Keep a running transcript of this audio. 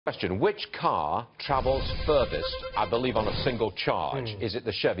Question, which car travels furthest, I believe, on a single charge? Is it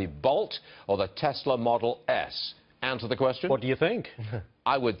the Chevy Bolt or the Tesla Model S? Answer the question. What do you think?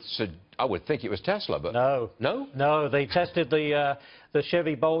 I would think it was Tesla, but... No. No? No, they tested the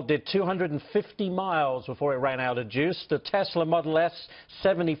Chevy Bolt, did 250 miles before it ran out of juice. The Tesla Model S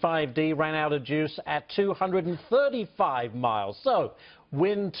 75D ran out of juice at 235 miles. So,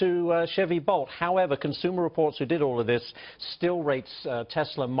 win to Chevy Bolt. However, Consumer Reports, who did all of this, still rates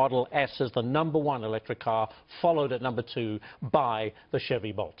Tesla Model S as the #1 electric car, followed at #2 by the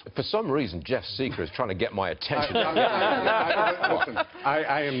Chevy Bolt. For some reason, Jeff Seeker is trying to get my attention. Listen,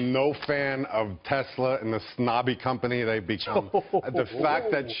 I am no fan of Tesla and the snobby company they've become. The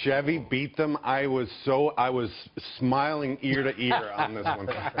fact that Chevy beat them, I was smiling ear to ear on this one.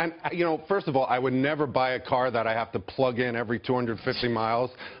 And, you know, first of all, I would never buy a car that I have to plug in every 250 miles.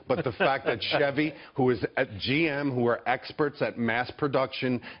 But the fact that Chevy, who is at GM, who are experts at mass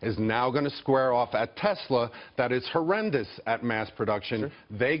production, is now going to square off at Tesla, that is horrendous at mass production. Sure.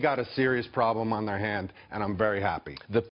 They got a serious problem on their hand, and I'm very happy.